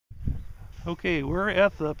Okay, we're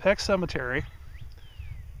at the Peck Cemetery,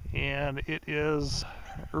 and it is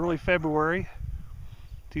early February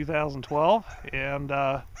 2012, and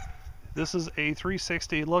this is a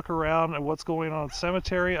 360 look around at what's going on at the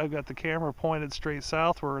cemetery. I've got the camera pointed straight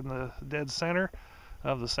south. We're in the dead center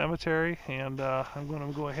of the cemetery, and I'm going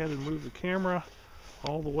to go ahead and move the camera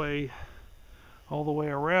all the way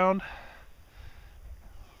around.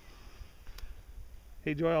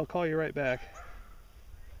 Hey Joy, I'll call you right back.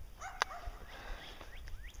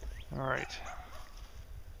 All right,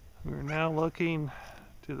 we're now looking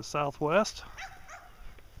to the southwest.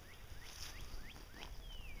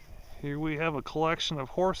 Here we have a collection of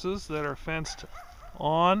horses that are fenced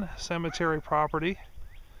on cemetery property.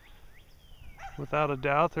 Without a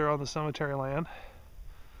doubt, they're on the cemetery land.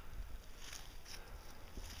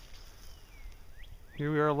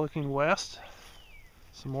 Here we are looking west.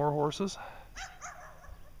 Some more horses.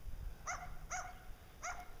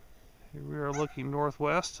 Here we are looking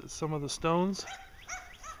northwest at some of the stones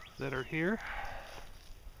that are here.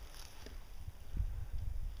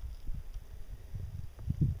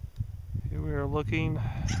 Here we are looking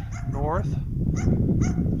north.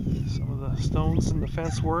 Some of the stones and the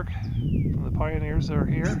fence work from the pioneers that are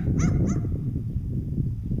here.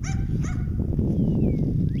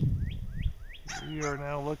 We are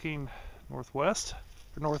now looking northwest,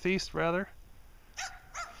 or northeast rather.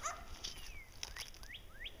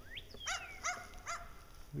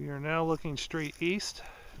 We are now looking straight east,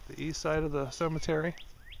 at the east side of the cemetery.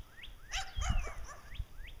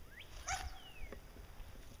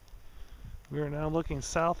 We are now looking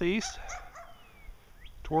southeast,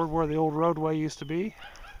 toward where the old roadway used to be.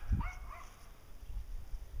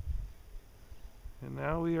 And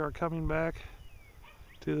now we are coming back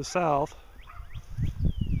to the south,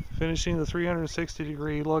 finishing the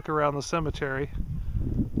 360-degree look around the cemetery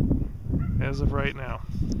as of right now.